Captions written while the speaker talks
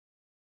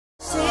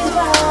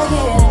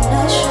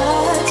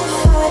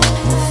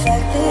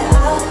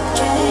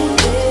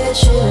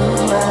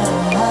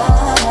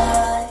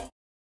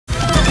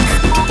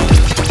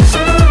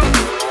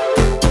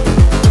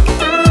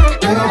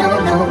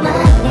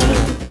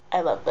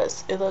I love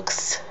this. It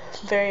looks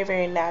very,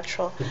 very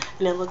natural,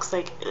 and it looks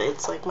like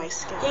it's like my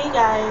skin. Hey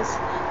guys,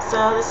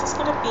 so this is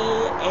gonna be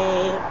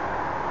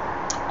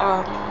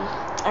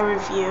a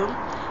review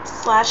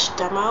slash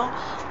demo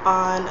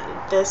on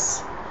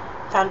this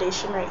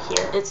foundation right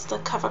here. It's the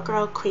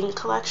Covergirl Queen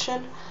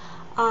Collection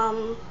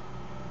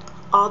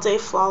All Day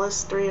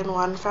Flawless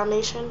 3-in-1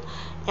 foundation,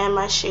 and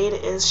my shade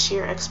is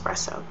Sheer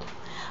Expresso.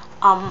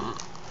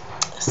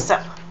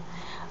 So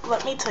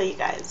let me tell you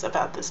guys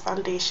about this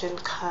foundation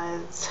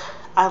because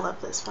I love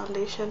this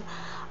foundation.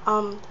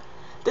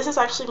 This is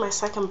actually my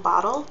second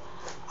bottle.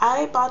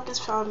 I bought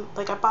this I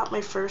bought my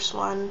first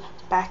one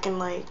back in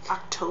like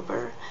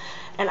October,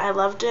 and I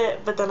loved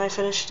it, but then I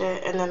finished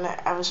it, and then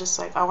I was just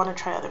like, I want to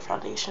try other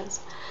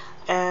foundations.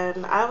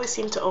 And I always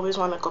seem to always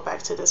want to go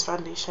back to this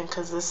foundation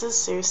because this is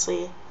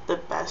seriously the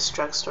best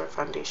drugstore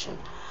foundation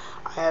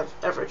I have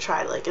ever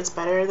tried. Like, it's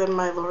better than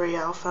my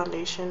L'Oreal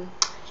foundation,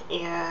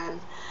 and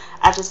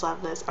I just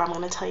love this. I'm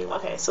gonna tell you.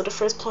 Okay, so the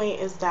first point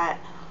is that,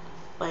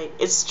 like,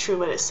 it's true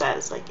what it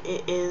says. Like,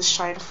 it is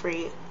shine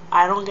free.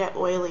 I don't get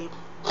oily.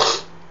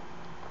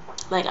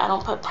 Like, I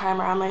don't put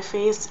primer on my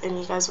face, and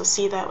you guys will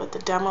see that with the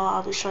demo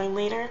I'll be showing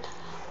later.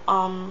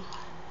 I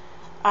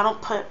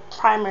don't put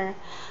primer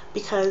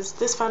because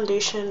this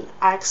foundation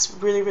acts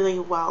really, really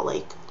well,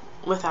 like,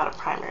 without a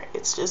primer.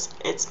 It's just,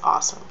 it's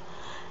awesome.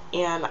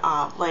 And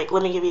like,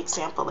 let me give you an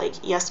example. Like,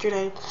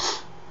 yesterday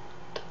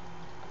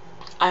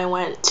I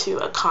went to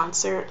a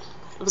concert.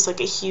 It was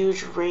like a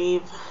huge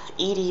rave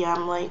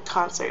EDM like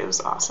concert. It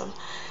was awesome.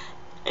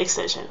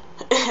 Excision.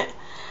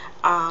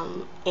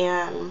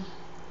 And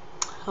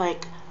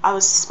like, I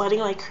was sweating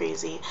like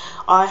crazy.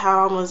 All I had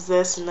on was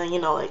this, and then,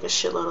 you know, like a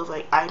shitload of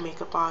like eye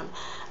makeup on,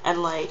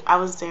 and like I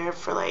was there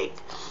for like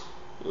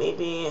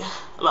maybe,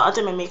 well, I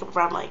did my makeup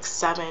around like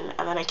 7,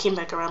 and then I came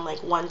back around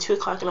like 1, 2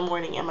 o'clock in the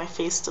morning, and my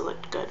face still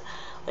looked good.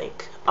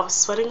 Like, I was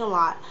sweating a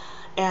lot.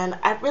 And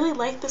I really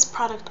like this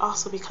product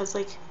also because,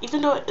 like,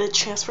 even though it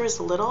transfers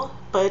a little,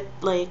 but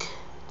like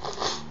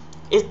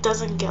it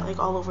doesn't get like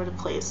all over the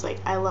place. Like,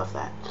 I love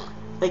that.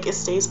 Like, it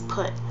stays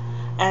put.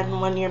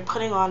 And when you're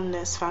putting on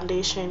this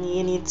foundation,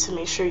 you need to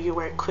make sure you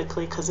wear it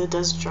quickly because it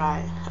does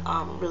dry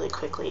really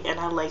quickly. And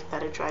I like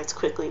that it dries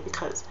quickly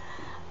because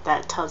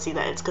that tells you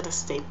that it's gonna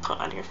stay put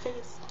on your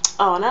face.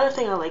 Oh, another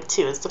thing I like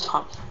too is the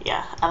pump.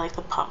 Yeah, I like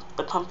the pump.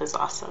 The pump is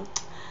awesome.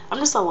 I'm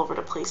just all over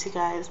the place, you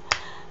guys.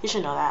 You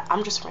should know that.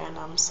 I'm just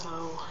random,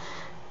 so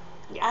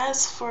yeah.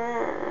 As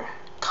for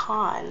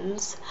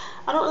cons,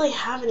 I don't really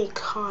have any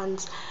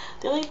cons.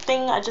 The only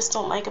thing I just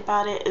don't like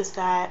about it is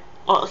that,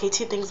 well, okay,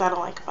 2 things I don't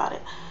like about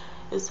it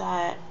is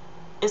that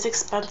it's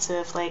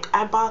expensive. Like,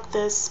 I bought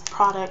this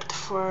product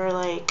for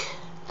like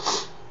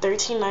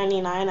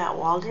 $13.99 at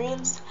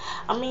Walgreens.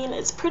 I mean,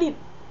 it's pretty,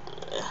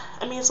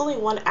 I mean, it's only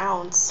 1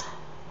 ounce,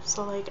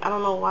 so like, I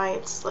don't know why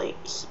it's like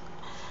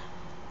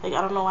I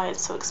don't know why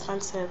it's so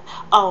expensive.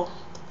 Oh,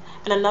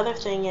 and another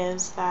thing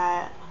is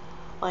that,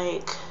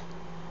 like,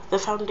 the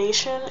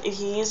foundation, if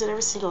you use it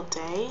every single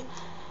day,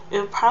 it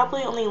would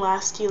probably only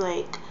last you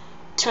like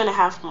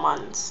 2.5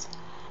 months.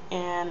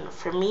 And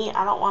for me,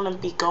 I don't want to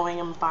be going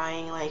and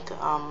buying like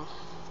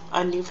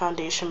a new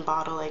foundation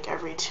bottle like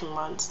every 2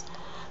 months.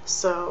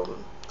 So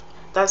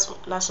that's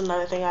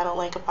another thing I don't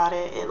like about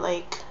it.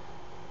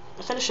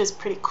 It finishes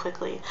pretty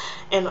quickly.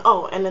 And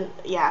oh, and then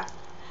yeah,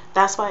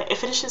 that's why it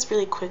finishes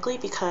really quickly,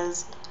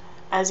 because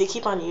as you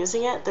keep on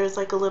using it, there's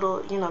like a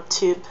little, you know,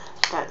 tube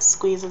that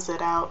squeezes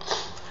it out.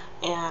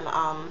 And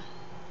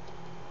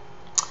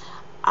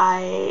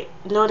I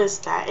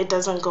noticed that it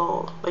doesn't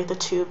go, like, the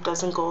tube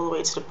doesn't go all the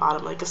way to the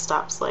bottom. Like, it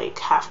stops like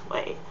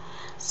halfway.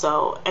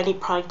 So any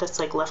product that's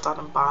like left on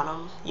the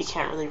bottom, you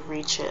can't really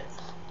reach it.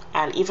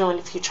 And even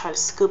if you try to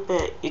scoop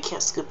it, you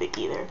can't scoop it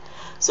either.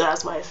 So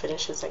that's why it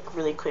finishes like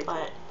really quick.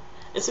 But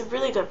it's a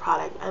really good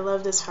product. I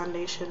love this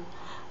foundation.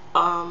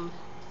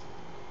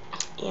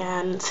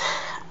 And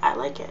I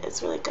like it.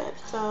 It's really good.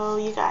 So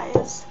you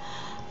guys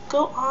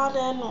go on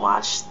and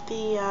watch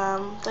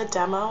the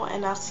demo,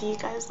 and I'll see you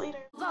guys later.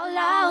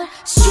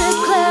 Strip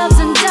clubs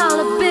and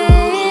dollar bills.